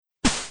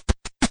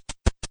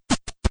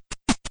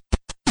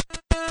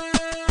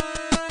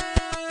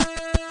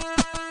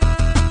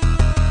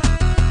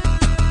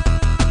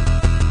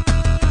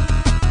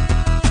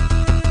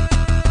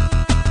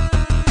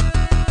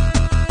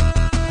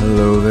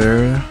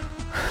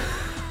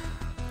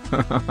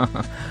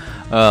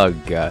Oh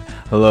god.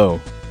 Hello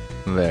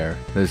there.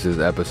 This is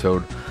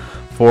episode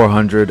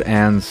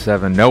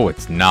 407. No,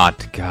 it's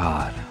not.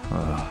 God.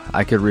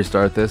 I could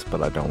restart this,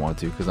 but I don't want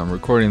to because I'm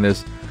recording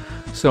this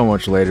so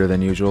much later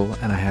than usual,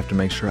 and I have to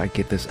make sure I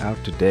get this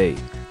out today.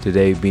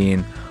 Today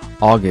being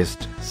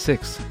August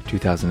 6th,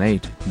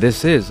 2008.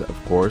 This is,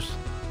 of course,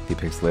 the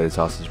Pixelated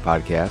Sausage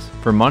Podcast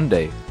for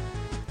Monday,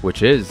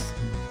 which is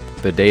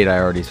the date I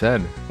already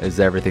said. Is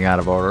everything out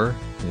of order?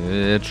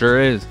 It sure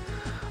is.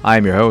 I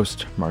am your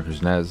host,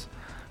 Marcus Nez,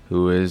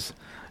 who is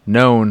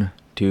known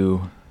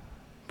to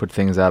put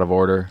things out of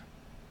order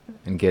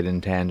and get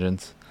in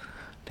tangents.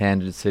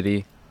 Tangent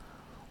City.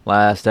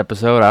 Last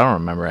episode, I don't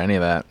remember any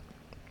of that,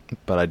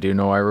 but I do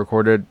know I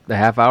recorded a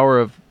half hour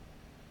of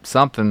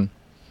something.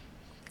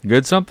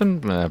 Good something?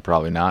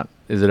 Probably not.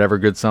 Is it ever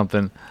good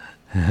something?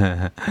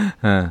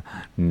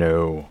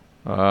 No.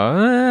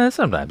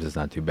 Sometimes it's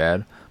not too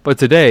bad. But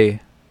today,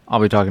 I'll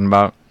be talking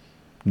about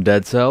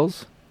Dead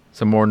Cells,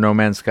 some more No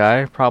Man's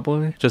Sky,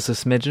 probably, just a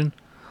smidgen.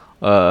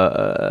 A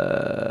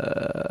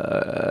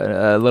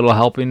little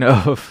helping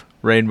of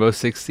Rainbow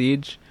Six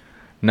Siege.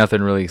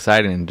 Nothing really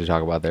exciting to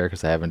talk about there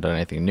because I haven't done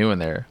anything new in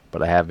there,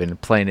 but I have been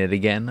playing it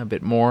again a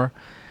bit more.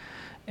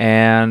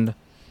 And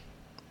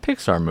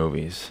Pixar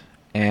movies.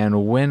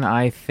 And when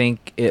I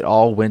think it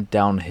all went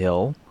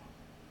downhill,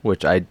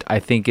 which I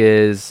think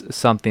is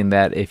something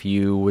that if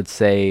you would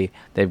say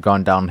they've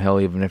gone downhill,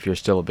 even if you're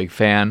still a big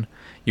fan,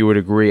 you would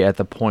agree at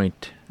the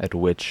point at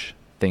which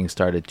things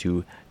started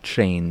to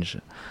change.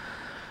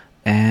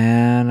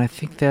 And I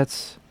think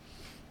that's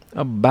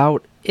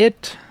about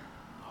it.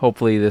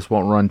 Hopefully this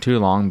won't run too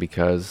long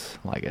because,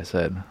 like I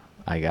said,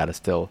 I gotta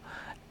still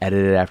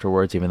edit it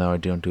afterwards, even though I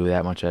don't do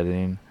that much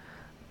editing.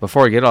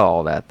 Before I get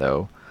all that,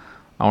 though,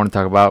 I want to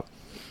talk about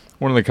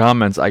one of the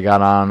comments I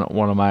got on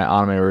one of my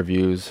anime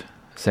reviews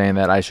saying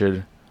that I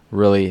should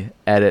really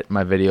edit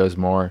my videos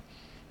more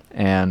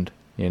and,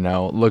 you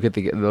know, look at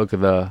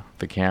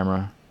the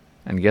camera.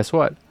 And guess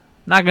what?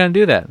 Not gonna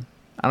do that.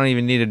 I don't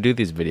even need to do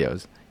these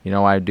videos. You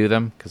know why I do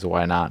them? Because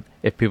why not?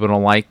 If people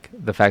don't like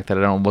the fact that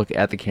I don't look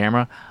at the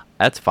camera,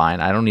 that's fine.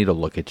 I don't need to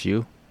look at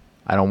you.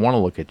 I don't want to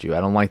look at you. I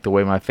don't like the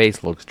way my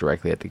face looks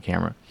directly at the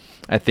camera.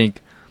 I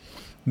think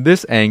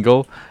this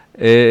angle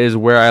is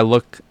where I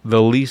look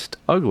the least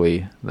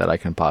ugly that I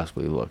can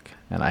possibly look.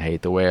 And I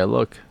hate the way I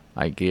look.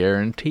 I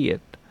guarantee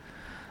it.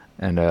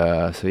 And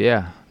so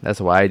yeah, that's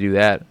why I do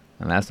that.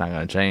 And that's not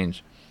going to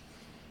change.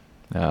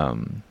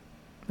 And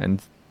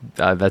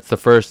that's the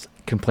first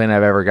complaint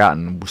I've ever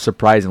gotten,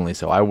 surprisingly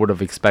so. I would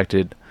have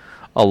expected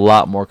a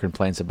lot more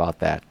complaints about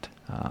that.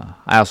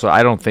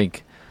 I don't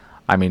think,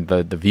 I mean,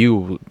 the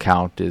view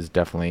count is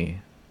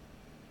definitely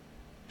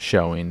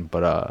showing,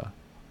 but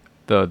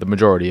the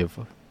majority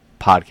of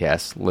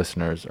podcast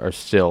listeners are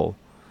still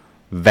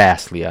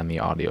vastly on the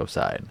audio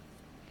side.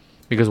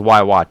 Because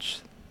why watch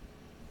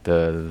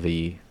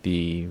the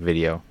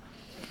video?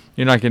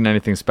 You're not getting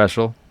anything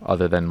special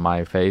other than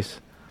my face,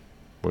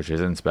 which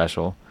isn't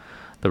special.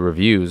 The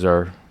reviews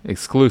are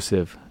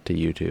exclusive to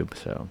YouTube,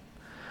 so.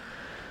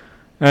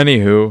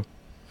 Anywho,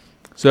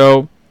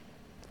 so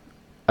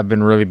I've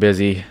been really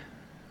busy,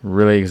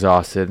 really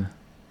exhausted,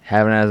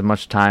 haven't had as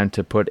much time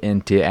to put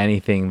into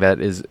anything that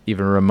is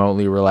even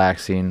remotely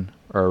relaxing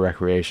or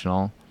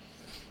recreational.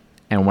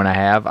 And when I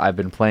have, I've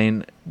been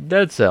playing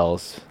Dead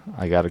Cells.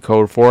 I got a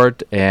code for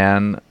it,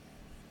 and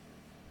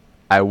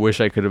I wish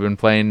I could have been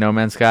playing No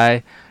Man's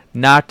Sky.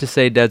 Not to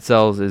say Dead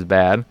Cells is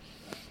bad,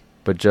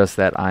 but just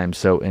that I'm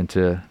so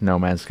into No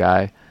Man's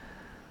Sky.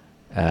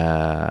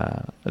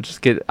 Let's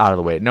just get out of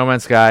the way. No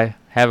Man's Sky,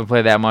 haven't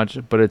played that much,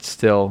 but it's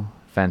still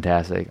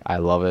fantastic. I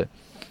love it.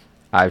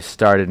 I've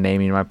started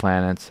naming my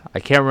planets. I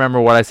can't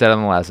remember what I said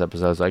on the last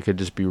episode, so I could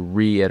just be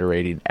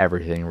reiterating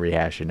everything,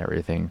 rehashing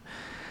everything.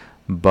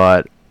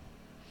 But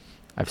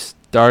I've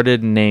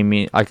started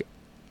naming. I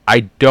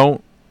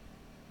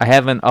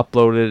haven't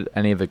uploaded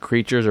any of the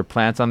creatures or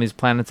plants on these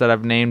planets that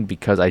I've named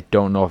because I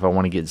don't know if I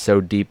want to get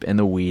so deep in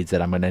the weeds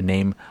that I'm going to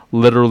name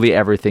literally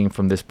everything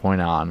from this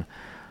point on.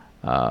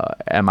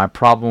 And my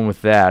problem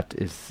with that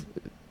is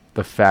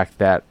the fact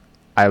that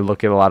I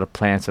look at a lot of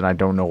plants and I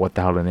don't know what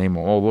the hell to name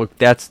them. Oh, look,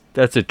 that's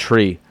a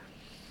tree.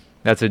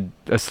 That's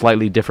a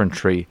slightly different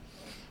tree.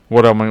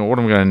 What am I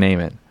going to name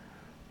it?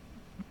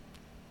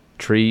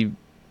 Tree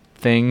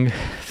thing?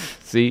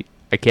 See,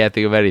 I can't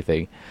think of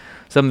anything.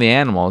 Some of the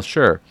animals,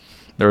 sure.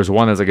 There was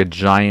one that's like a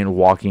giant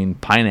walking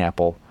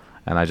pineapple,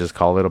 and I just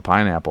called it a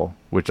pineapple,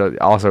 which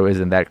also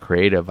isn't that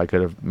creative. I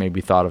could have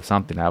maybe thought of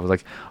something. I was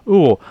like,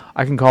 ooh,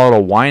 I can call it a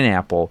wine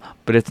apple,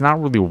 but it's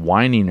not really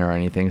whining or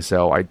anything,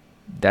 so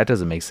that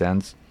doesn't make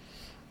sense.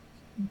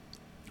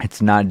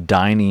 It's not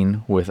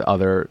dining with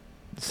other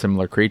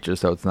similar creatures,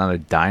 so it's not a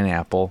dine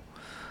apple.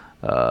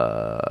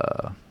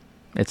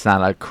 It's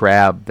not a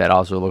crab that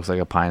also looks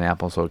like a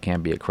pineapple, so it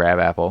can't be a crab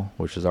apple,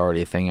 which is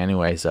already a thing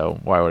anyway, so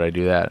why would I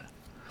do that?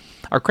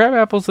 Are crab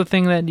apples the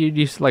thing that you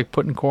used to like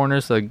put in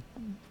corners to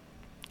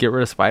get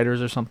rid of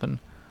spiders or something?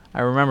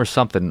 I remember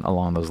something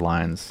along those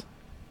lines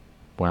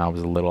when I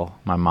was little.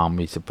 My mom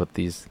used to put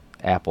these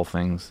apple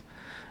things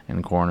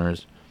in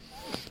corners.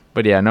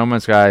 But yeah, No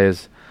Man's Sky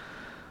is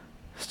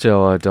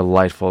still a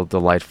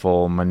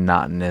delightful,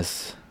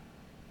 monotonous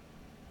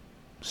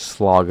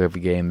slog of a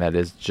game that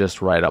is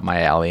just right up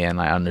my alley,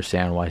 and I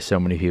understand why so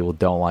many people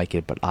don't like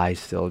it, but I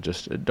still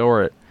just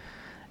adore it.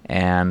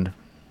 And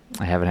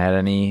I haven't had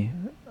any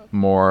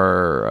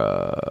more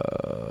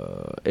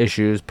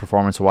issues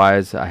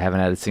performance-wise. I haven't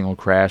had a single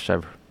crash.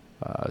 I've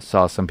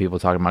saw some people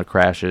talking about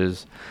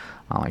crashes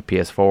on like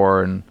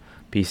PS4 and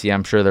PC.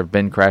 I'm sure there have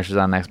been crashes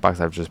on Xbox.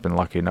 I've just been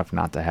lucky enough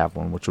not to have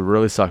one, which would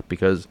really suck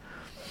because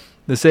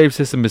the save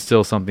system is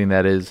still something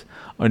that is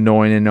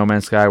annoying in No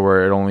Man's Sky,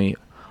 where it only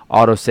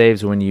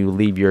auto-saves when you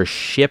leave your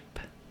ship,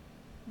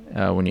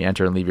 when you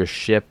enter and leave your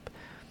ship.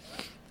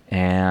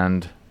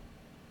 And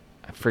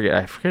I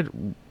forget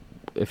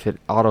if it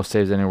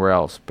auto-saves anywhere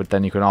else, but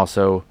then you can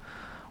also,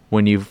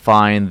 when you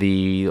find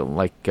the,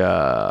 like,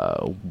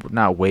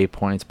 not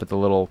waypoints, but the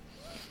little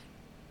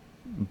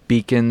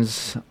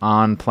beacons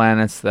on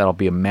planets, that'll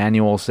be a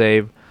manual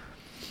save,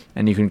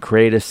 and you can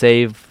create a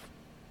save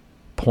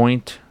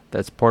point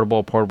that's a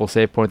portable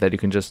save point that you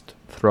can just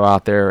throw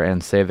out there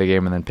and save the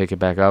game and then pick it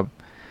back up.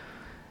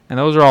 And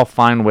those are all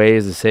fine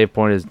ways. The save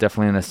point is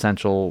definitely an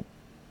essential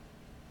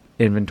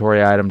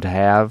inventory item to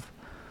have,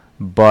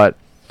 but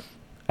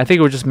I think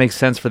it would just make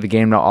sense for the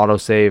game to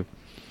autosave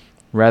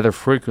rather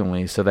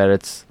frequently, so that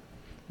it's,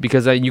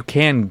 because you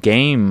can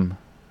game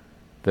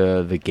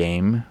the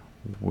game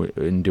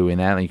in doing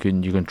that. You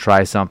can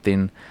try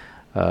something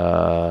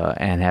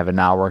and have it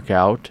not work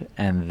out,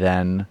 and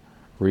then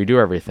redo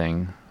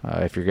everything.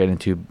 If you're getting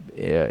into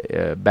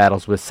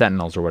battles with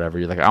sentinels or whatever,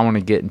 you're like, I want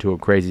to get into a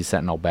crazy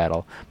sentinel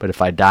battle, but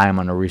if I die, I'm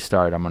going to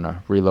restart. I'm going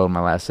to reload my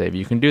last save.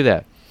 You can do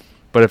that.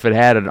 But if it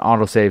had an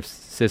autosave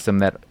system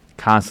that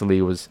constantly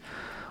was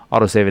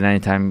autosaving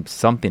anytime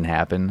something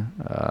happened,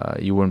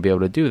 you wouldn't be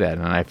able to do that.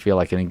 And I feel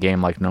like in a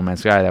game like No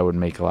Man's Sky, that would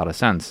make a lot of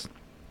sense.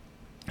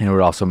 And it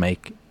would also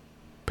make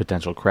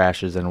potential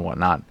crashes and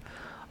whatnot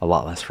a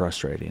lot less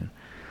frustrating.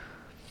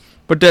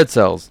 But Dead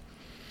Cells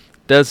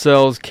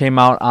came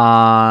out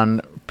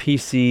on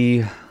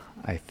PC,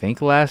 I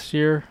think, last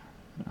year.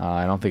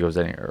 I don't think it was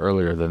any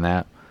earlier than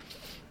that.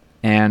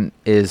 And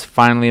is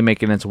finally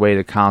making its way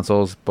to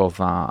consoles, both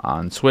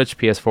on Switch,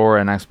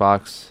 PS4, and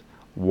Xbox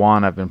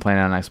One. I've been playing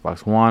on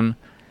Xbox One.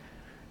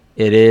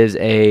 It is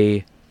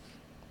a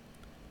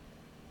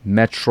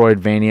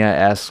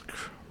Metroidvania-esque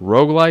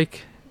roguelike.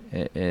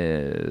 It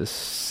is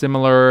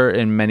similar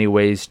in many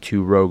ways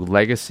to Rogue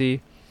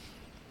Legacy,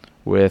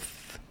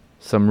 with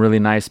some really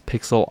nice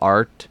pixel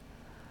art,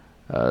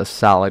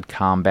 solid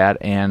combat,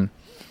 and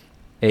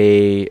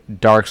a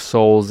Dark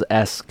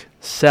Souls-esque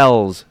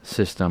cells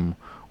system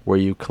where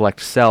you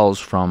collect cells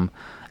from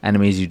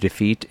enemies you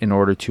defeat in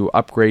order to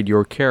upgrade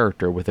your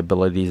character with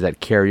abilities that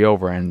carry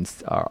over and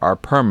are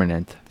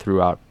permanent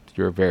throughout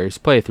your various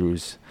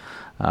playthroughs.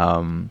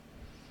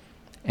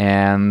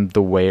 And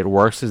the way it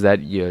works is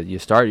that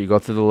you go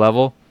through the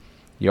level.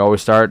 You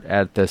always start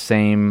at the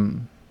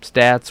same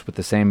stats with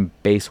the same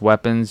base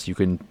weapons. You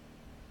can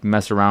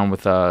mess around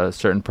with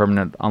certain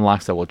permanent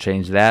unlocks that will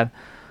change that.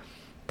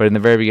 But in the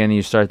very beginning,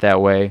 you start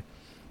that way.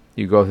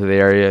 You go through the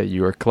area.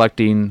 You are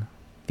collecting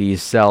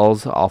these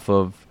cells off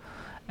of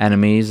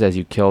enemies as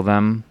you kill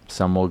them.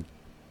 Some will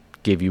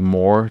give you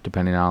more,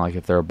 depending on like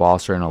if they're a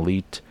boss or an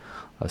elite,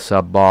 a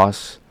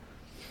sub-boss.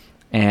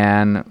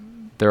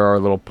 And there are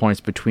little points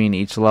between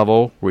each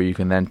level where you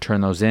can then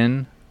turn those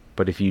in.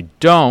 But if you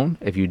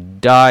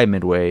die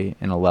midway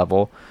in a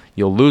level,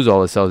 you'll lose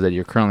all the cells that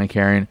you're currently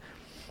carrying.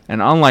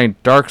 And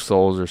unlike Dark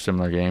Souls or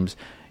similar games,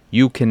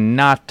 you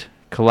cannot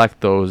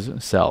collect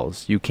those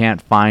cells. You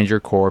can't find your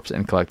corpse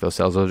and collect those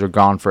cells. Those are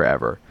gone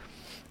forever.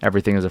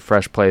 Everything is a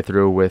fresh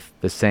playthrough with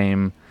the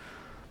same,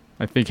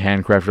 I think,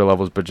 handcrafted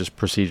levels, but just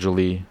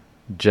procedurally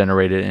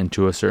generated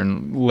into a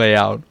certain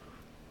layout.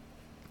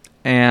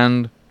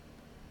 And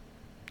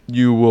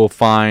you will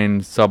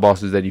find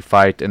sub-bosses that you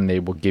fight, and they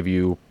will give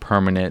you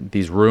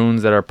these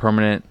runes that are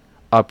permanent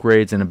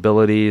upgrades and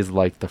abilities.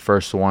 Like the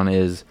first one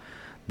is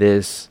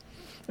this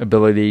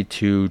ability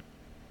to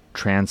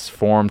turn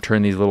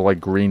these little like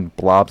green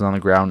blobs on the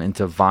ground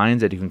into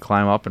vines that you can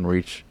climb up and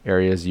reach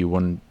areas you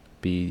wouldn't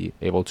be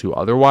able to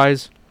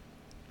otherwise.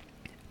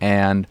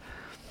 And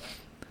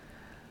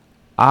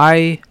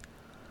I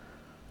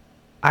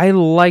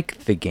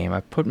like the game.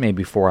 I put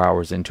maybe 4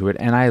 hours into it,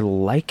 and I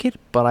like it,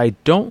 but I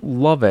don't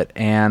love it.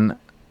 And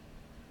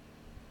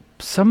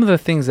some of the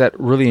things that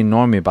really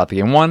annoy me about the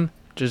game, one,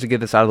 just to get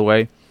this out of the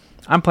way,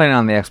 I'm playing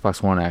on the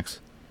Xbox One X.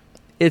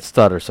 It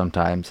stutters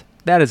sometimes.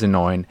 That is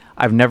annoying.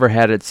 I've never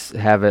had it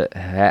stutter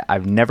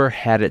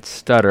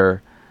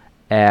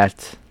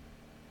at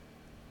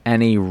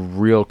any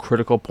real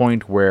critical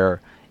point where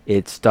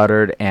it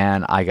stuttered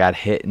and I got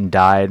hit and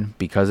died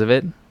because of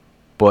it,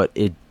 but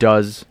it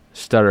does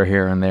stutter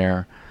here and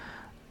there,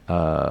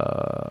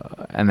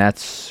 and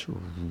that's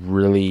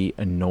really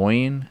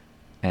annoying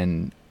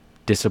and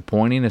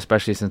disappointing,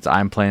 especially since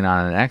I'm playing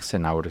on an X,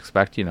 and I would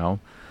expect,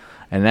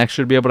 an X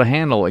should be able to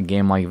handle a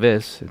game like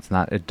this.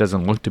 It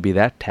doesn't look to be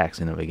that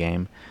taxing of a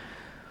game.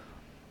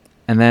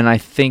 And then I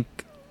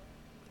think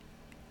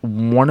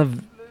one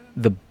of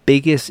the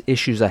biggest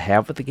issues I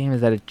have with the game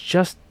is that it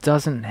just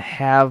doesn't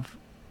have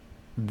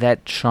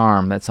that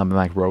charm that something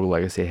like Rogue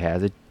Legacy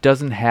has. It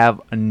doesn't have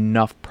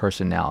enough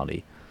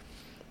personality.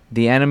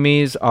 The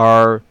enemies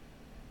are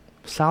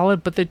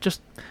solid, but there's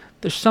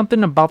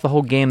something about the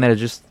whole game that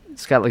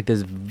it's got like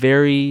this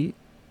very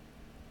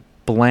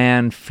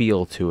bland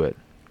feel to it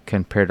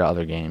compared to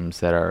other games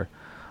that are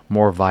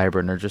more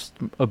vibrant or just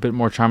a bit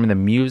more charming. The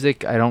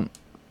music, I don't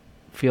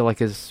feel like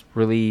has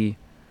really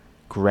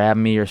grabbed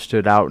me or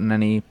stood out in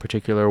any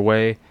particular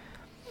way.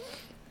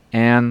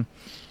 And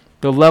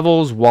the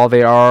levels, while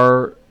they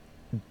are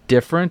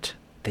different,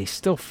 they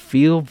still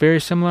feel very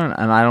similar,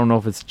 and I don't know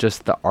if it's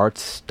just the art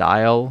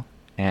style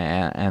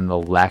and the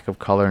lack of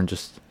color, and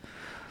just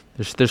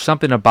there's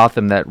something about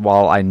them that,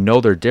 while I know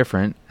they're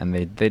different and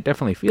they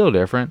definitely feel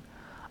different,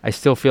 I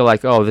still feel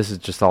like, oh, this is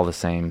just all the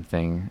same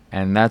thing.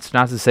 And that's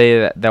not to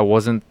say that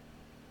wasn't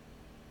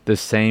the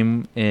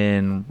same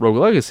in Rogue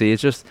Legacy.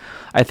 It's just,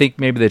 I think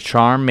maybe the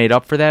charm made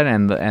up for that,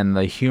 and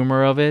the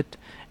humor of it,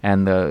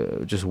 and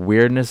the just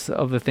weirdness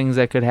of the things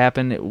that could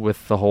happen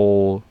with the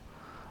whole,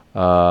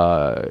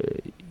 your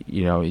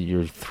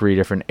 3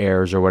 different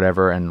airs or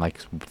whatever, and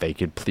like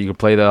you could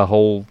play the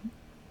whole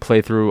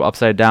playthrough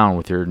upside down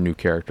with your new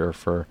character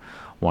for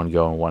one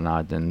go and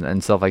whatnot,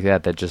 and stuff like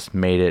that just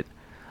made it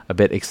a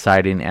bit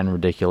exciting and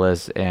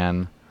ridiculous,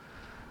 and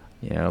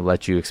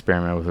let you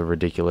experiment with the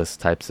ridiculous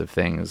types of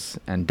things.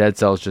 And Dead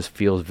Cells just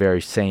feels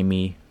very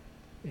samey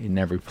in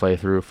every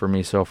playthrough for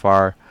me so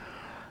far.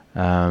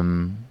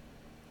 And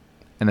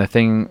the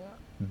thing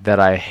that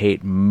I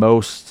hate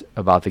most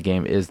about the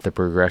game is the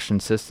progression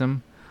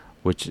system,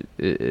 which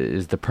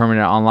is the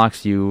permanent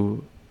unlocks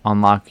you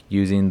unlock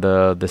using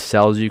the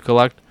cells you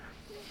collect.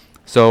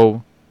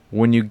 So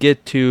when you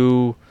get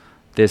to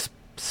this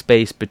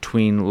space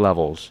between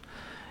levels,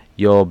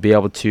 you'll be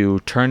able to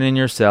turn in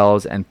your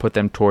cells and put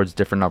them towards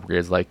different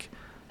upgrades, like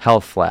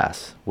health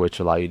flasks, which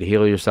allow you to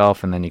heal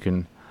yourself, and then you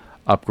can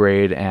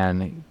upgrade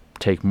and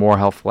take more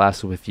health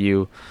flasks with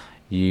you.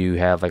 You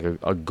have like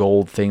a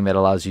gold thing that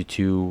allows you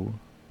to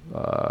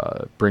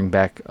bring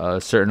back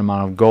a certain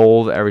amount of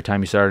gold every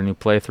time you start a new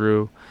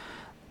playthrough.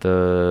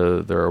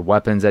 There are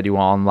weapons that you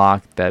will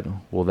unlock that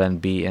will then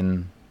be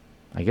in,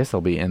 I guess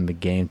they'll be in the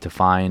game to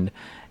find,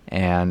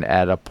 and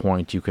at a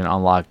point you can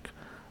unlock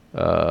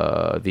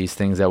these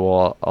things that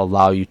will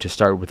allow you to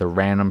start with a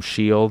random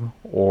shield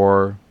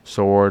or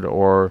sword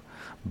or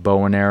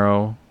bow and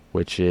arrow,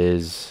 which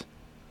is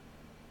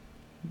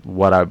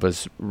what I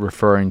was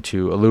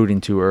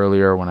alluding to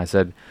earlier when I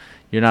said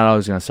you're not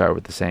always going to start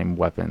with the same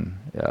weapon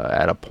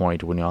at a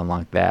point when you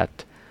unlock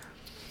that.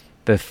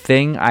 The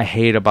thing I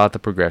hate about the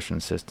progression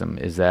system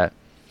is that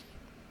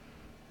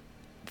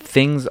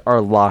things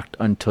are locked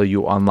until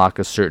you unlock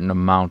a certain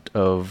amount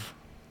of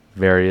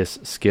various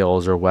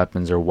skills or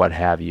weapons or what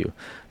have you.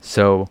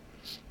 So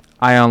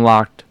I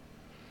unlocked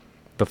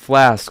the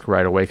flask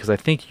right away because I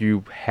think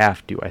you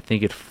have to. I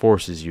think it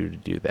forces you to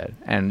do that.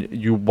 And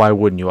why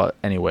wouldn't you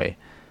anyway?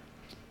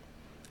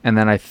 And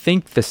then I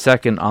think the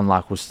second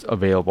unlock was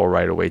available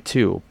right away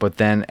too. But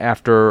then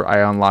after I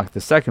unlocked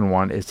the second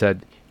one, it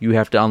said you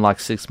have to unlock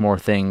 6 more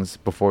things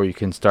before you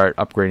can start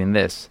upgrading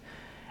this.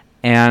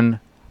 And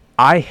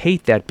I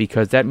hate that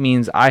because that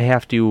means I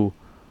have to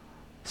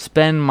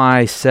spend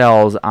my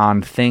cells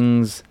on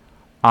things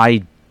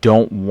I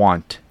don't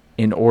want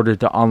in order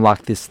to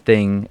unlock this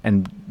thing,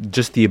 and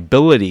just the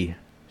ability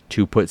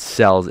to put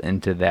cells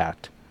into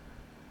that.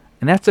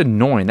 And that's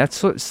annoying.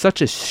 That's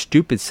such a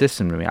stupid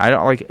system to me. I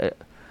don't like.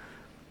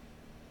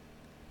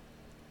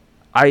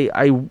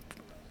 I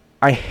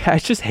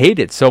just hate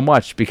it so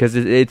much because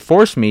it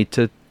forced me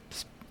to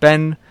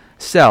spend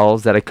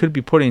cells that I could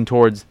be putting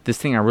towards this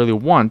thing I really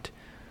want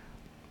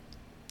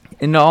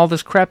into all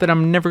this crap that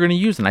I'm never going to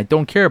use and I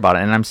don't care about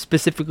it. And I'm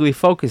specifically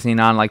focusing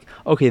on like,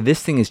 okay,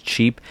 this thing is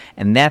cheap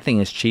and that thing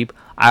is cheap.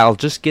 I'll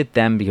just get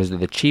them because they're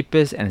the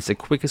cheapest and it's the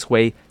quickest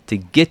way to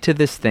get to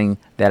this thing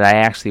that I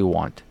actually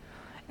want.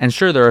 And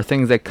sure, there are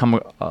things that come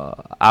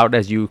out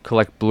as you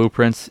collect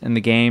blueprints in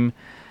the game,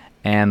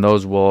 and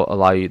those will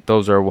allow you.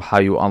 Those are how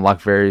you unlock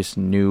various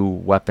new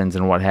weapons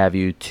and what have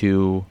you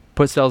to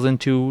put cells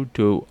into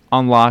to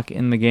unlock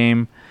in the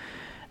game,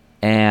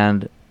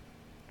 and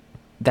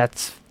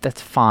that's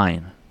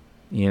fine.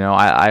 You know,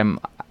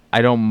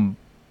 I don't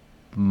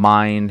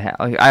mind.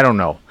 I don't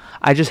know.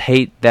 I just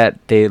hate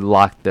that they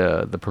lock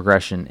the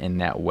progression in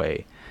that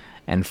way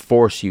and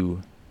force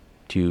you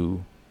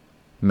to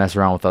mess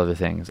around with other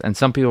things. And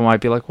some people might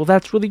be like, well,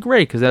 that's really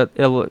great because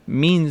it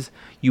means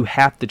you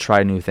have to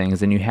try new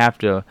things and you have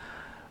to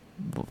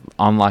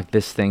unlock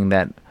this thing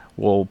that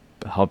will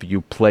help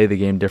you play the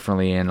game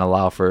differently and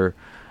allow for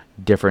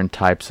different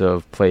types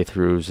of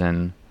playthroughs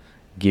and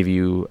give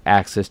you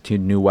access to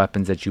new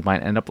weapons that you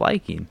might end up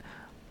liking.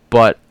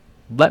 But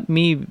let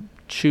me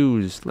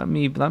choose. Let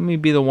me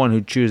be the one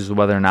who chooses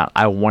whether or not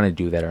I want to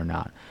do that or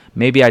not.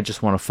 Maybe I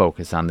just want to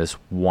focus on this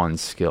one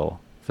skill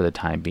for the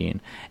time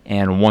being.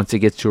 And once it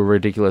gets to a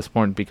ridiculous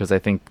point, because I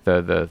think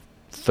the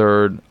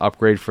third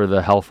upgrade for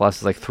the health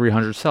flask is like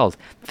 300 cells,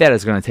 that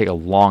is going to take a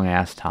long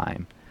ass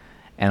time.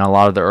 And a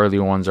lot of the early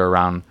ones are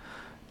around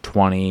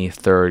 20,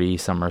 30,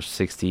 some are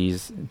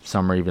 60s,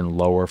 some are even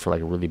lower for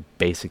like really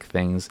basic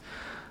things.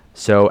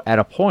 So at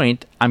a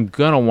point, I'm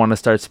going to want to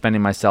start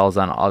spending my cells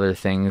on other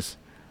things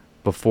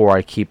before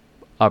I keep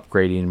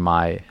upgrading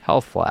my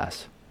health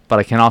flask. But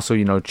I can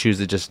also, choose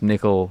to just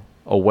nickel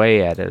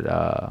away at it.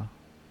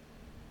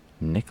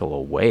 Nickel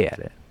away at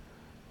it?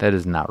 That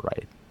is not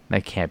right.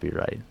 That can't be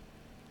right.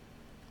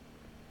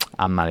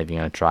 I'm not even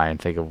going to try and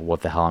think of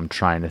what the hell I'm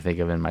trying to think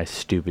of in my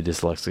stupid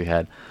dyslexic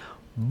head.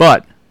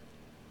 But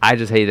I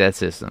just hate that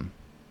system.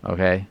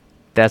 Okay?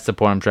 That's the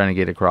point I'm trying to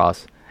get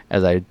across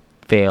as I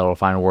fail to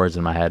find words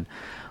in my head.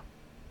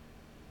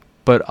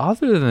 But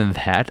other than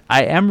that,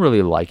 I am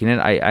really liking it.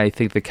 I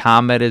think the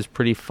combat is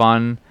pretty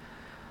fun.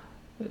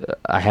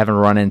 I haven't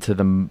run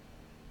into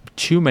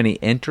too many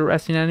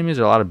interesting enemies.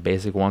 There are a lot of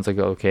basic ones. Like,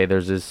 okay,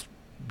 there's this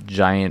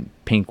giant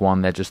pink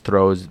one that just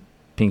throws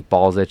pink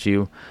balls at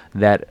you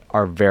that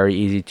are very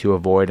easy to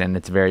avoid, and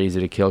it's very easy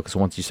to kill because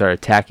once you start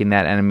attacking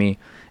that enemy,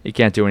 it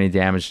can't do any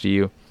damage to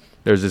you.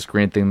 There's this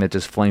green thing that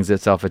just flings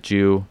itself at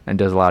you and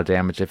does a lot of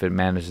damage if it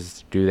manages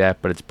to do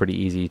that, but it's pretty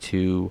easy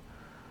to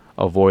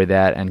avoid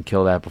that and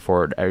kill that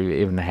before it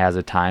even has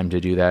a time to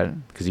do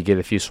that because you get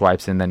a few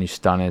swipes in, then you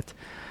stun it.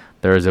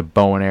 There is a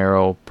bow and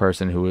arrow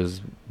person who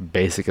is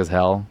basic as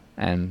hell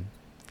and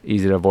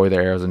easy to avoid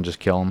their arrows and just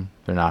kill them.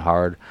 They're not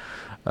hard.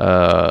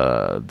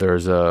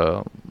 There's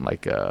some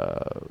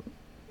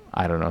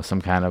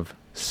kind of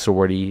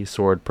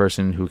sword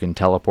person who can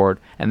teleport,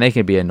 and they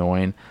can be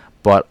annoying.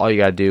 But all you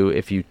gotta do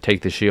if you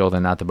take the shield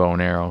and not the bow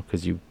and arrow,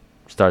 because you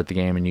start the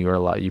game and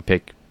you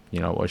pick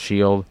a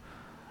shield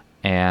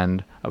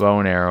and a bow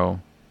and arrow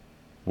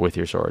with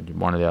your sword,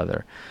 one or the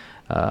other,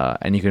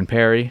 and you can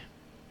parry.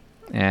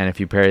 And if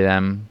you parry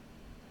them,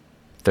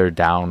 they're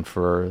down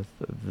for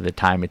the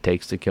time it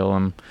takes to kill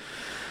them.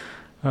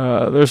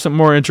 There's some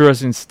more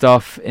interesting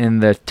stuff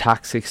in the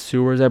toxic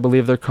sewers, I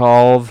believe they're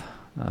called.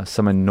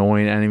 Some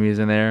annoying enemies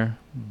in there.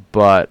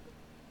 But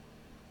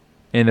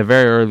in the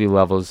very early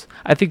levels,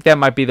 I think that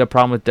might be the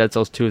problem with Dead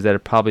Cells 2, is that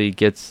it probably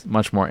gets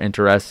much more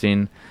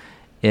interesting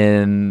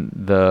in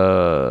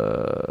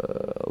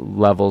the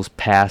levels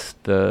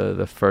past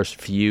the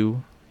first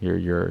few,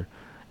 your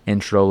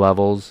intro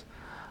levels.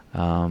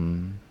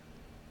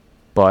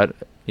 But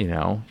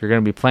you're going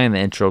to be playing the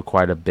intro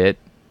quite a bit,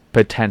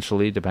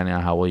 potentially, depending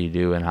on how well you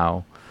do and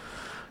how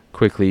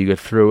quickly you get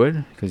through it,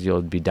 because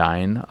you'll be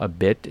dying a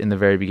bit in the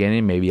very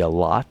beginning, maybe a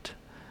lot,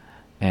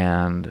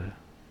 and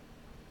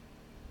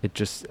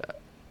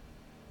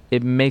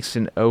it makes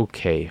an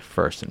okay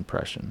first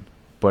impression,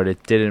 but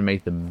it didn't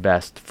make the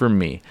best for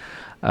me.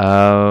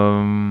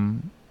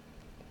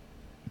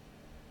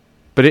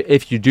 But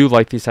if you do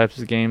like these types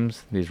of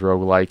games, these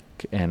roguelike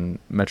and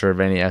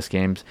Metroidvania-esque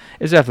games,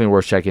 it's definitely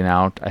worth checking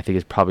out. I think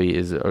it probably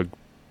is a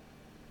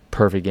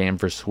perfect game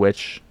for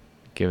Switch,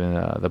 given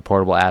the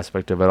portable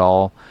aspect of it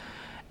all.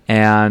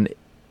 And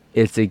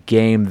it's a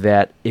game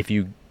that if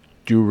you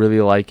do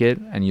really like it,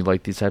 and you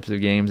like these types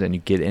of games, and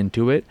you get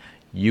into it,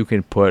 you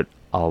can put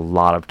a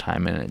lot of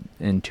time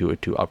into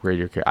it to upgrade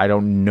your character. I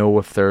don't know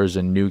if there's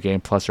a new game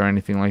plus or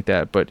anything like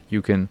that, but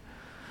you can.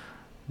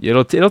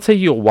 It'll take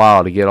you a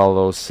while to get all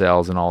those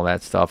cells and all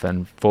that stuff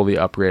and fully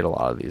upgrade a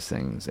lot of these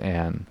things.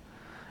 And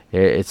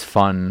it's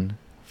fun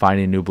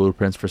finding new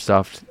blueprints for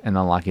stuff and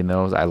unlocking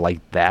those. I like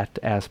that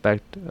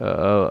aspect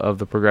of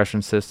the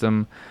progression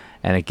system.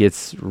 And it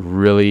gets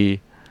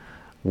really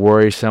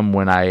worrisome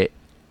when I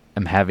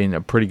am having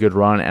a pretty good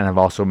run and I've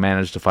also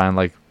managed to find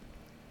my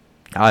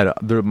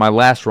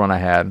last run I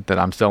had that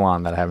I'm still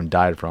on that I haven't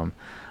died from.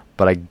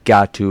 But I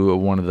got to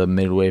one of the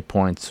midway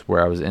points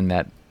where I was in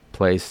that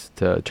place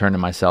to turn in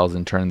my cells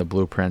and turn in the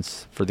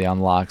blueprints for the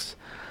unlocks.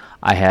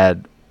 I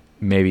had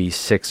maybe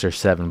 6 or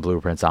 7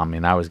 blueprints on me,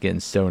 and I was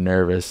getting so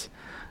nervous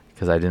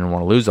because I didn't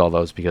want to lose all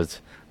those, because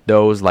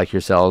those, like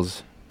your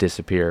cells,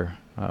 disappear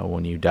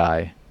when you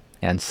die.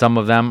 And some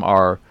of them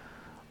are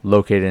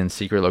located in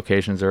secret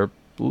locations. There are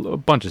a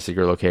bunch of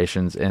secret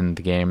locations in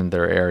the game, and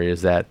there are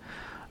areas that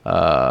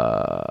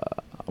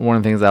one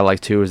of the things I like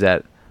too is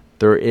that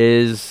there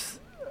is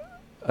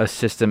a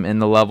system in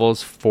the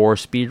levels for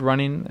speed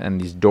running,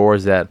 and these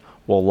doors that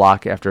will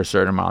lock after a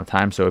certain amount of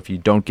time. So if you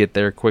don't get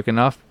there quick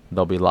enough,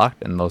 they'll be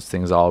locked, and those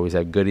things always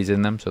have goodies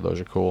in them, so those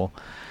are cool.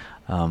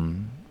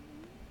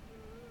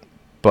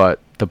 But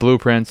the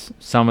blueprints,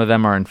 some of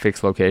them are in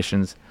fixed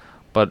locations,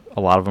 but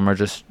a lot of them are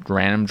just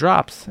random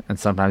drops, and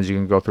sometimes you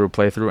can go through a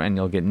playthrough and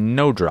you'll get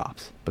no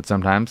drops, but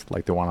sometimes,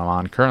 like the one I'm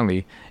on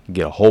currently, you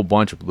get a whole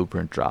bunch of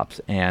blueprint drops,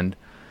 and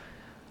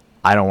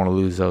I don't want to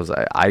lose those.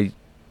 I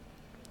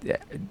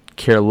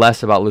care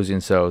less about losing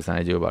souls than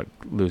I do about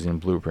losing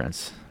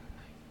blueprints,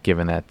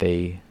 given that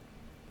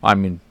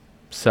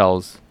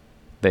cells,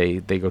 they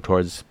go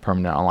towards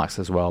permanent unlocks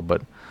as well,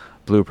 but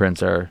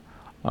blueprints are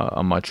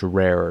a much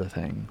rarer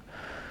thing.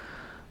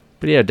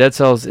 But yeah, Dead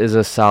Cells is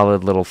a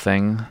solid little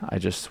thing. I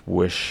just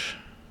wish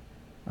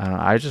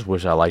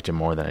I liked it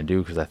more than I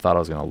do, because I thought I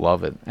was going to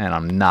love it, and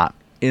I'm not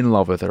in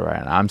love with it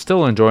right now. I'm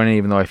still enjoying it,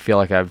 even though I feel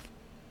like I've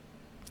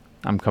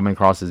I'm coming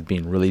across as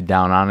being really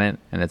down on it,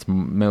 and it's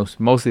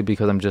mostly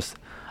because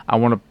I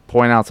want to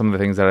point out some of the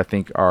things that I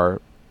think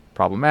are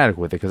problematic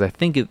with it, because I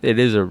think it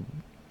is a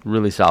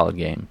really solid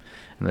game,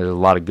 and there's a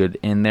lot of good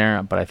in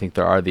there, but I think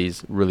there are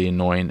these really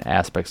annoying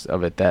aspects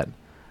of it that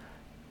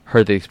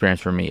hurt the experience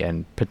for me,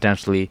 and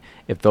potentially,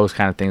 if those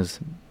kind of things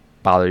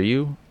bother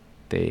you,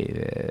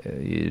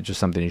 it's just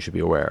something you should be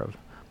aware of.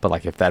 But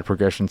like, if that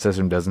progression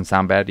system doesn't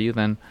sound bad to you,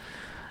 then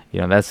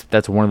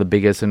that's one of the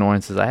biggest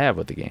annoyances I have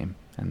with the game.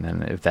 And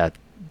then if that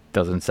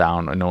doesn't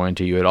sound annoying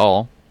to you at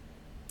all,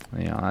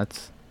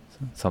 that's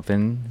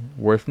something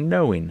worth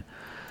knowing.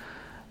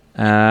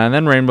 And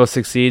then Rainbow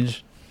Six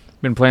Siege,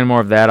 been playing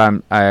more of that.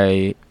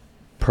 I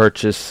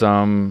purchased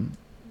some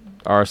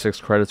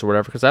R6 credits or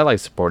whatever because I like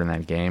supporting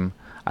that game.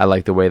 I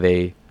like the way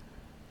they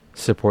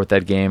support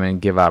that game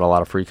and give out a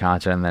lot of free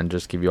content, and then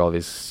just give you all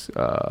these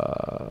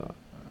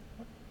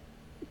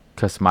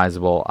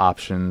customizable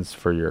options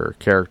for your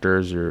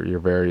characters, your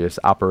various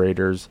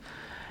operators.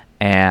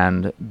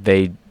 And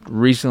they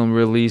recently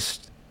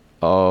released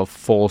a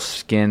full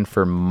skin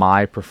for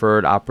my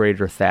preferred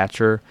operator,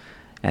 Thatcher,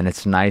 and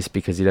it's nice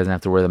because he doesn't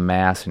have to wear the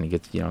mask, and he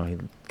gets, he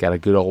got a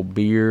good old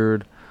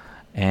beard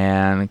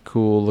and a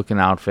cool looking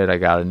outfit. I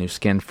got a new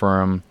skin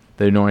for him.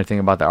 The annoying thing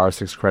about the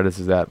R6 credits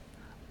is that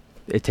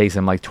it takes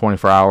them like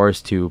 24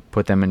 hours to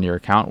put them in your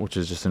account, which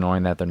is just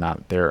annoying that they're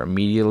not there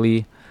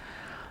immediately.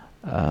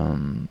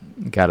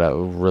 Got a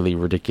really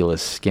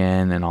ridiculous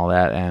skin and all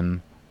that,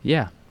 and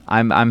yeah,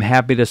 I'm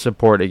happy to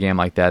support a game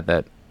like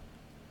that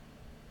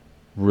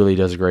really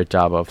does a great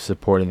job of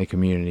supporting the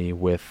community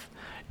with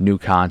new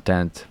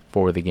content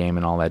for the game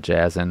and all that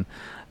jazz. And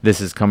this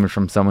is coming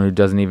from someone who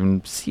doesn't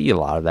even see a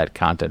lot of that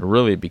content,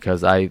 really,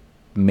 because I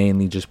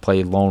mainly just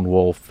play Lone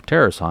Wolf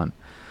Terrorist Hunt,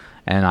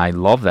 and I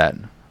love that.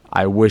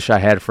 I wish I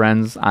had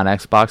friends on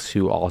Xbox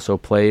who also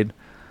played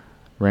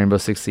Rainbow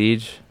Six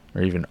Siege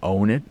or even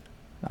own it.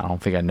 I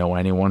don't think I know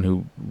anyone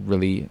who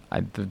really...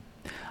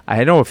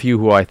 I know a few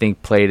who I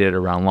think played it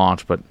around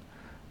launch, but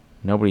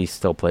nobody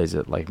still plays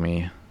it like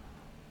me.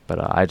 But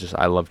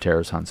I love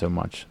Terrorist Hunt so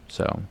much,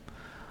 so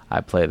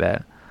I play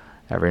that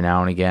every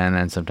now and again,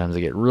 and sometimes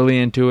I get really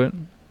into it,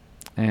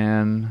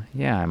 and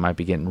yeah, I might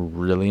be getting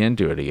really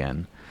into it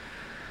again.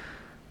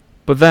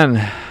 But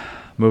then,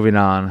 moving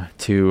on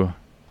to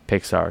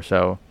Pixar.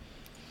 So,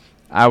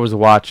 I was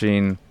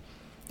watching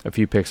a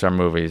few Pixar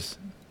movies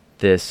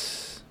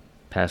this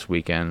past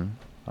weekend,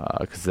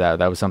 because that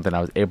was something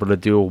I was able to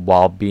do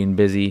while being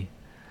busy,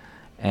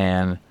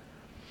 and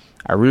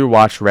I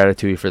rewatched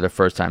Ratatouille for the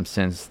first time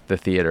since the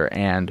theater,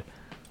 and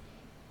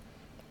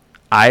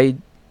I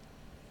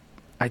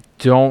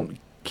don't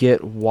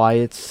get why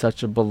it's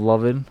such a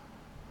beloved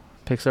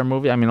Pixar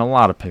movie. I mean, a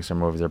lot of Pixar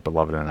movies are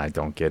beloved, and I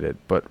don't get it,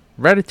 but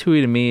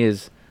Ratatouille to me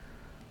is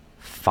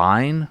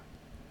fine.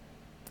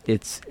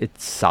 It's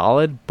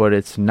solid, but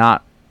it's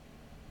not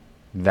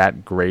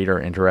that great or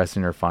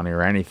interesting or funny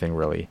or anything,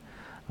 really.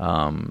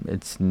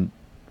 It's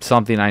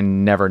something I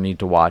never need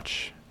to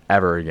watch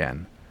ever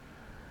again.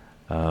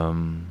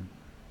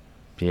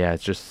 Yeah,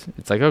 it's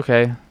like,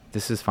 okay,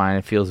 this is fine.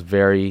 It feels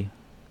very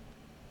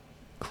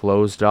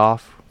closed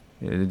off.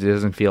 It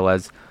doesn't feel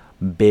as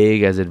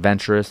big, as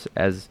adventurous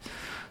as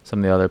some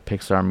of the other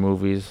Pixar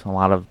movies, a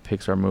lot of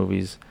Pixar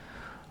movies.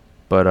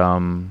 But,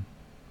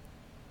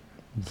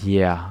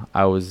 yeah,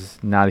 I was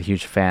not a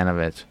huge fan of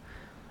it.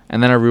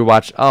 And then I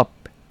rewatched Up,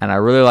 and I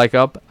really like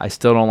Up. I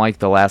still don't like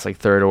the last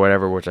third or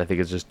whatever, which I think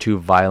is just too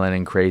violent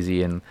and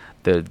crazy. And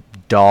the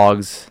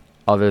dogs,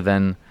 other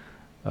than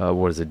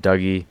what is it,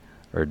 Dougie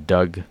or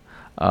Doug,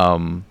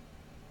 are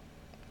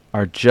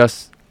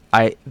just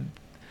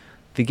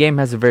the game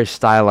has a very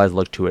stylized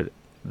look to it,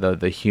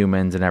 the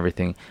humans and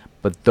everything,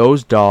 but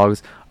those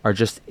dogs are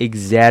just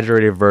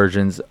exaggerated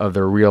versions of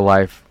their real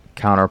life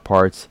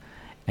counterparts,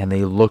 and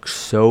they look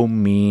so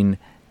mean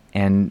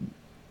and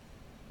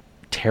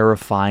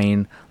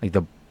terrifying. Like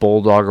the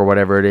bulldog or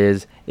whatever it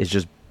is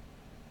just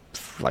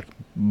like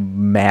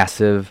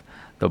massive.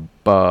 The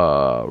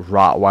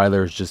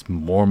Rottweiler is just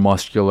more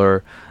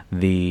muscular.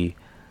 The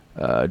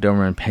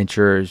Doberman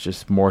Pinscher is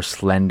just more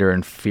slender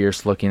and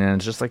fierce looking. And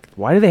it's just like,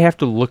 why do they have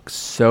to look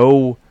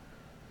so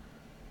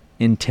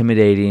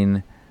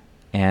intimidating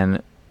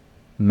and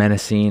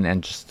menacing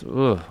and just,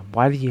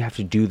 why do you have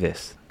to do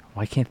this?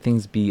 Why can't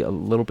things be a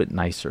little bit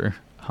nicer?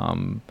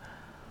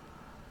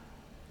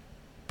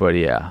 But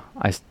yeah,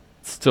 I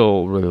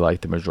still really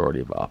like the majority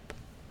of Up.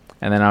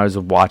 And then I was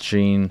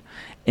watching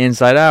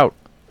Inside Out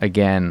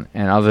again,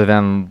 and other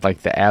than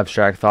the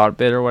abstract thought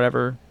bit or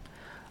whatever,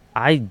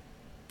 I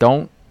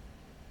don't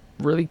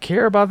really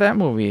care about that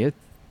movie.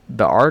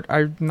 The art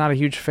I'm not a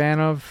huge fan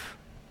of,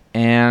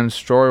 and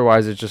story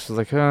wise it's just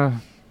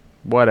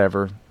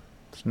whatever.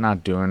 It's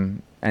not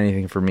doing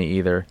anything for me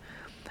either.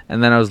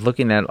 And then I was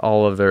looking at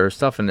all of their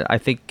stuff, and I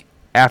think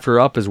after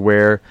Up is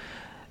where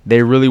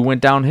they really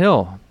went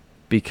downhill,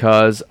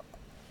 because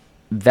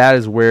that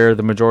is where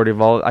the majority of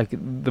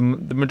the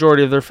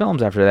majority of their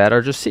films after that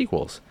are just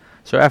sequels.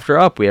 So after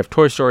Up, we have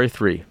Toy Story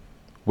 3,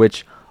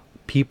 which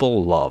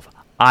people love.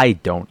 I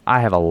don't.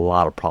 I have a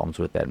lot of problems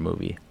with that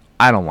movie.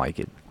 I don't like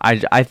it.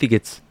 I think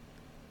it's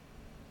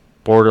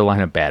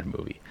borderline a bad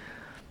movie.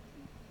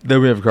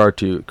 Then we have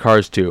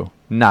Cars 2,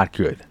 not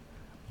good.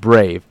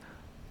 Brave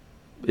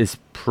is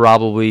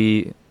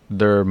probably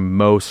their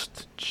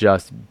most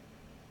just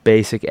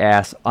basic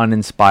ass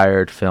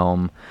uninspired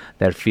film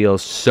that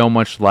feels so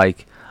much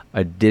like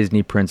a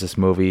Disney princess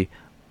movie,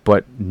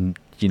 but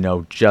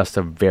just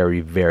a very,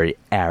 very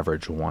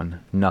average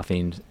one.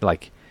 Nothing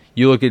like,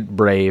 you look at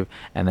Brave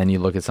and then you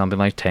look at something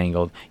like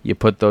Tangled, you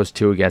put those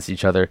two against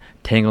each other,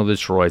 Tangled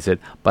destroys it.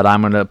 But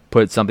I'm going to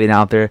put something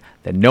out there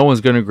that no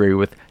one's going to agree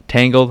with.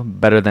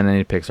 Tangled better than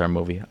any Pixar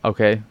movie.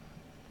 Okay?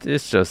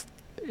 It's just,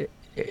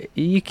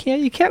 you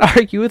can't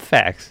argue with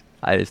facts.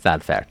 It's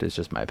not fact, it's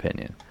just my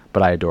opinion.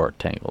 But I adore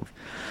Tangled.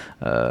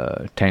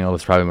 Tangled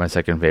is probably my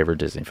second favorite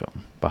Disney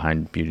film,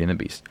 behind Beauty and the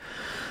Beast.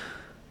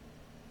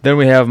 Then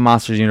we have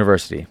Monsters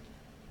University.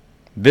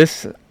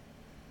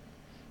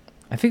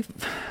 I think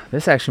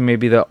this actually may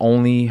be the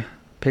only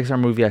Pixar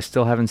movie I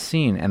still haven't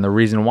seen. And the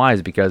reason why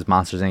is because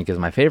Monsters, Inc. is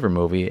my favorite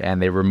movie,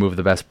 and they removed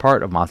the best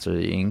part of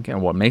Monsters, Inc.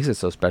 and what makes it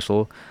so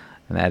special,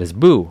 and that is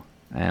Boo.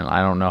 And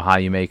I don't know how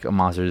you make a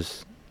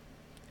Monsters,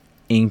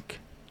 Inc.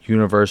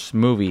 universe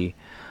movie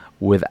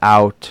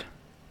without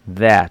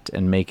that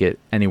and make it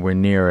anywhere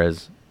near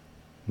as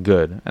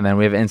good. And then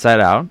we have Inside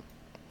Out,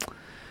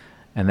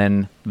 and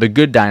then The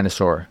Good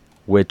Dinosaur,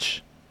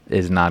 which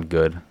is not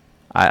good.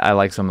 I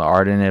like some of the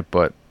art in it,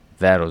 but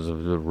that was a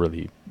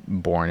really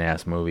boring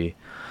ass movie.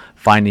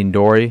 Finding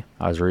Dory,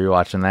 I was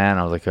rewatching that and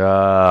I was like,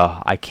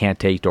 I can't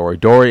take Dory.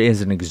 Dory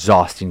is an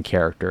exhausting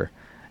character,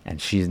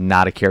 and she's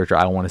not a character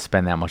I want to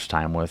spend that much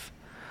time with.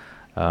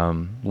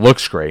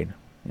 Looks great,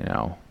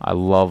 I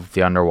love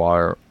the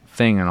underwater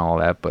thing and all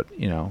that, but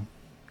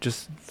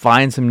just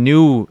find some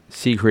new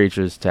sea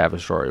creatures to have a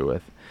story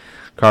with.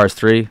 Cars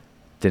 3,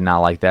 did not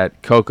like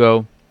that.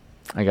 Coco,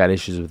 I got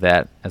issues with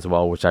that as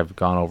well, which I've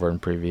gone over in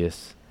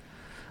previous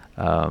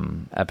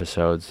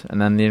episodes. And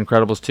then The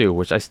Incredibles 2,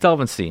 which I still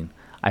haven't seen.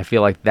 I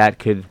feel like that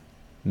could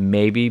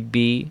maybe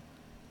be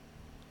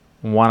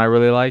one I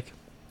really like,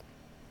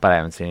 but I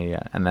haven't seen it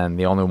yet. And then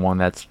the only one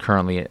that's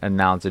currently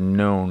announced and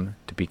known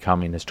to be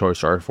coming is Toy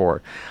Story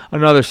 4,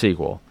 another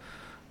sequel.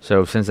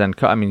 So since then,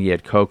 you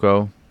had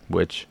Coco,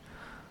 which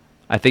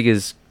I think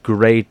is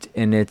great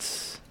in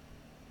its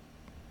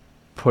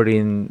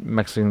putting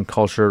Mexican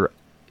culture,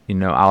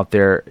 out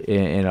there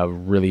in a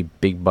really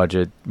big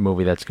budget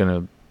movie that's going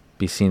to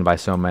be seen by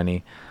so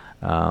many.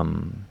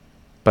 But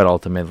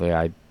ultimately,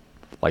 I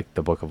like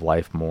The Book of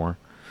Life more.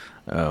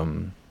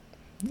 Even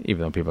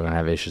though people are going to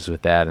have issues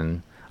with that.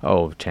 And,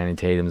 Channing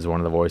Tatum's one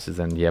of the voices,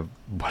 and you have,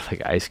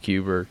 like Ice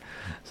Cube or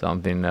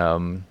something.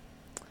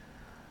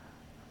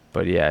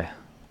 But yeah.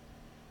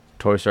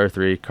 Toy Story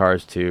 3,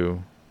 Cars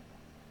 2,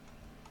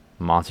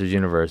 Monsters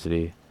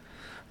University,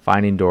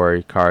 Finding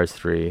Dory, Cars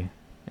 3,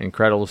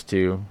 Incredibles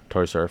 2,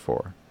 Toy Story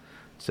 4.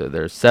 So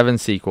there's 7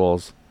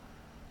 sequels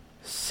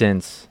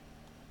since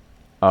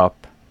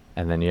Up,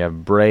 and then you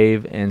have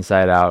Brave,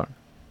 Inside Out,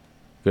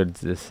 Good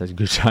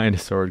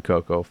Dinosaur, and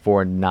Coco,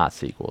 4 not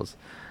sequels.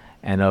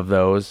 And of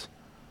those,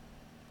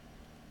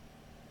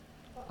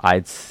 I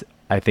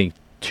think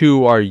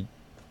 2 are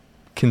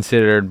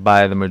considered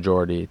by the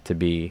majority to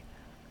be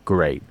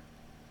great,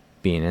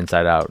 being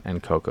Inside Out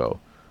and Coco.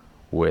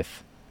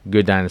 With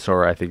Good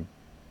Dinosaur, I think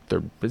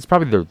it's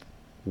probably the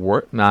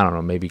worst. No, I don't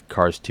know. Maybe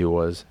Cars 2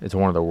 was. It's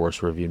one of the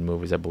worst reviewed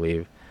movies, I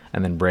believe.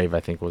 And then Brave, I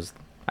think a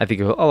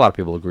lot of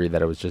people agree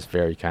that it was just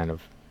very kind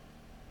of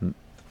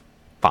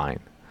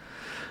fine.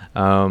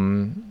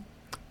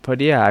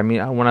 But yeah,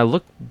 when I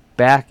look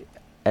back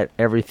at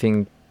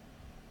everything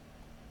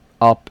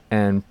Up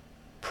and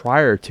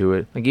prior to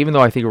it, like, even though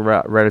I think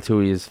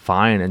Ratatouille is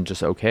fine and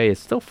just okay,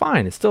 it's still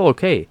fine. It's still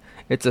okay.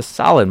 It's a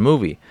solid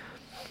movie.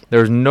 There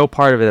was no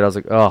part of it that I was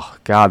like, oh,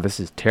 God, this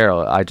is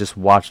terrible. I just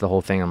watched the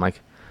whole thing. I'm like,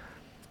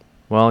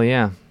 well,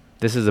 yeah,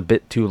 this is a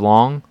bit too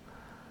long,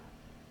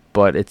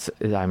 but it's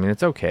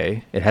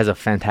okay. It has a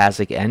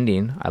fantastic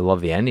ending. I love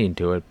the ending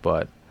to it,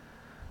 but,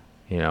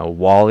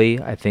 WALL-E,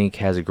 I think,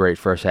 has a great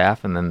first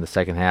half, and then the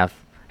second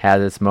half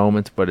has its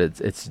moments, but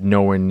it's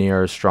nowhere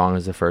near as strong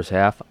as the first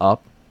half.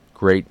 Up,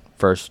 great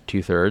first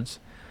 2/3,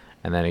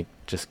 and then it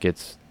just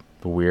gets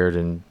weird,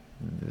 and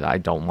I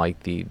don't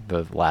like the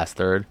last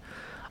third.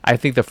 I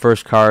think the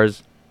first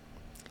Cars,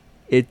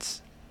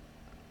 it's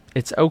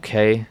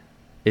okay.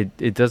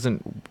 It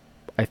doesn't.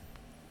 I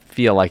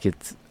feel like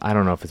I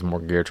don't know if it's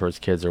more geared towards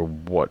kids or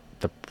what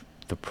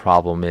the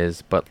problem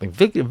is, but like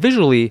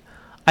visually,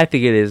 I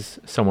think it is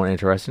somewhat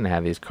interesting to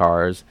have these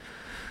cars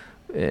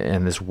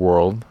in this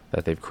world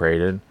that they've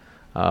created.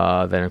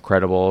 Then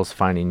Incredibles,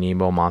 Finding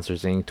Nemo,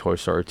 Monsters Inc., Toy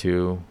Story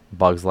 2,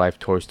 Bugs Life,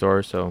 Toy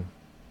Story. So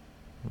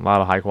a lot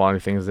of high quality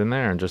things in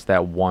there, and just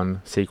that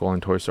one sequel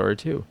in Toy Story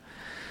 2.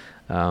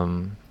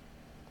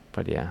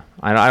 But yeah,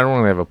 I don't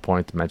really have a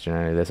point to mention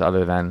any of this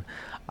other than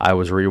I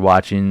was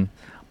rewatching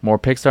more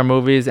Pixar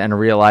movies and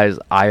realized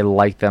I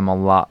like them a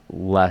lot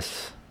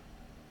less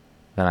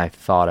than I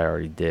thought I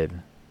already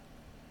did.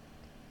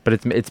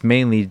 But it's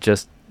mainly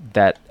just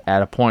that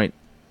at a point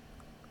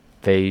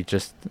they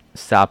just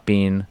stop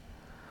being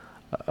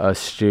a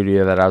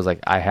studio that I was like,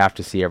 I have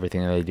to see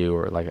everything they do,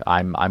 or like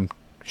I'm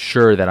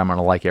sure that I'm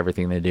gonna like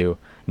everything they do.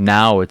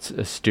 Now it's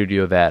a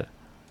studio that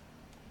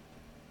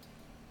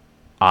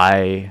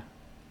I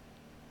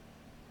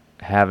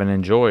haven't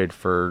enjoyed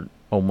for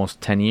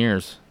almost 10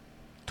 years.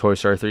 Toy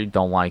Story 3,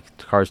 don't like.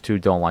 Cars 2,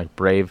 don't like.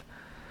 Brave.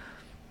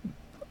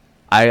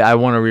 I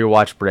want to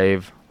rewatch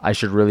Brave. I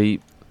should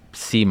really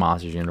see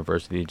Monsters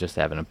University just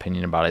to have an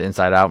opinion about it.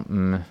 Inside Out,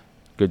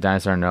 Good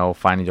Dinosaur, no.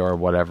 Finding Dory,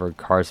 whatever.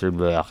 Cars 3,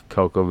 blah.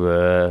 Coco,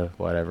 blah.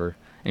 Whatever.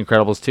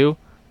 Incredibles 2,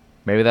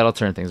 maybe that'll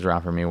turn things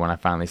around for me when I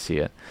finally see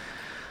it.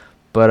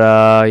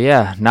 But,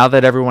 yeah, now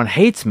that everyone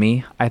hates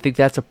me, I think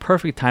that's a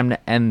perfect time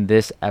to end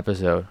this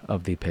episode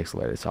of the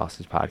Pixelated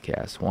Sausage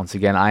Podcast. Once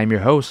again, I am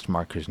your host,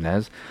 Mark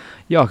Kuznez.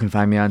 Y'all can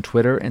find me on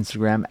Twitter,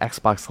 Instagram,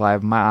 Xbox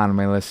Live, my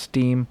anime list,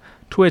 Steam,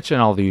 Twitch,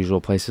 and all the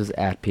usual places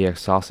at PX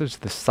Sausage.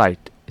 The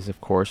site is, of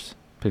course,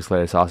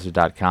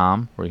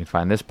 pixelatedsausage.com, where you can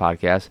find this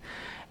podcast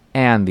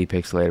and the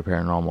Pixelated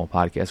Paranormal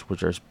Podcast,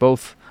 which are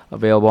both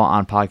available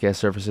on podcast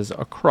services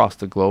across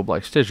the globe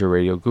like Stitcher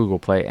Radio, Google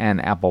Play,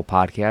 and Apple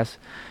Podcasts.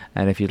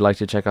 And if you'd like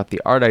to check out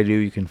the art I do,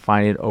 you can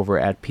find it over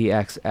at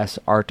pxsart.com.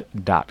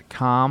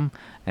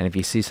 And if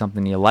you see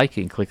something you like,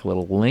 you can click a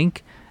little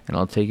link, and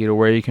it'll take you to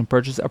where you can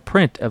purchase a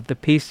print of the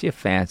piece you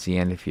fancy.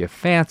 And if you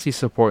fancy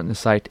supporting the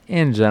site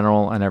in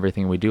general and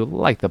everything we do,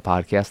 like the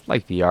podcast,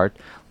 like the art,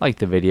 like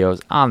the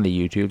videos on the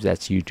YouTubes,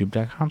 that's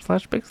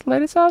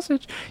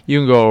youtube.com/pixelatedsausage.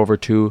 You can go over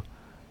to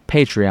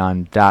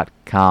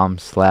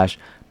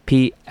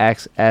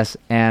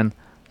patreon.com/pxsn.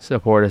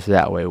 Support us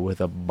that way with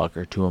 $1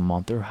 or $2 a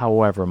month, or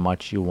however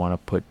much you want to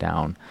put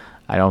down.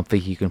 I don't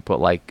think you can put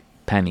like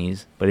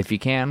pennies, but if you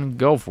can,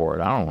 go for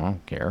it. I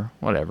don't care.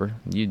 Whatever.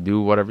 You do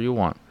whatever you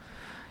want.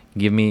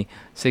 Give me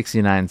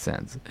 69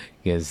 cents.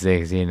 Because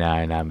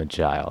 69, I'm a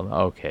child.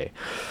 Okay.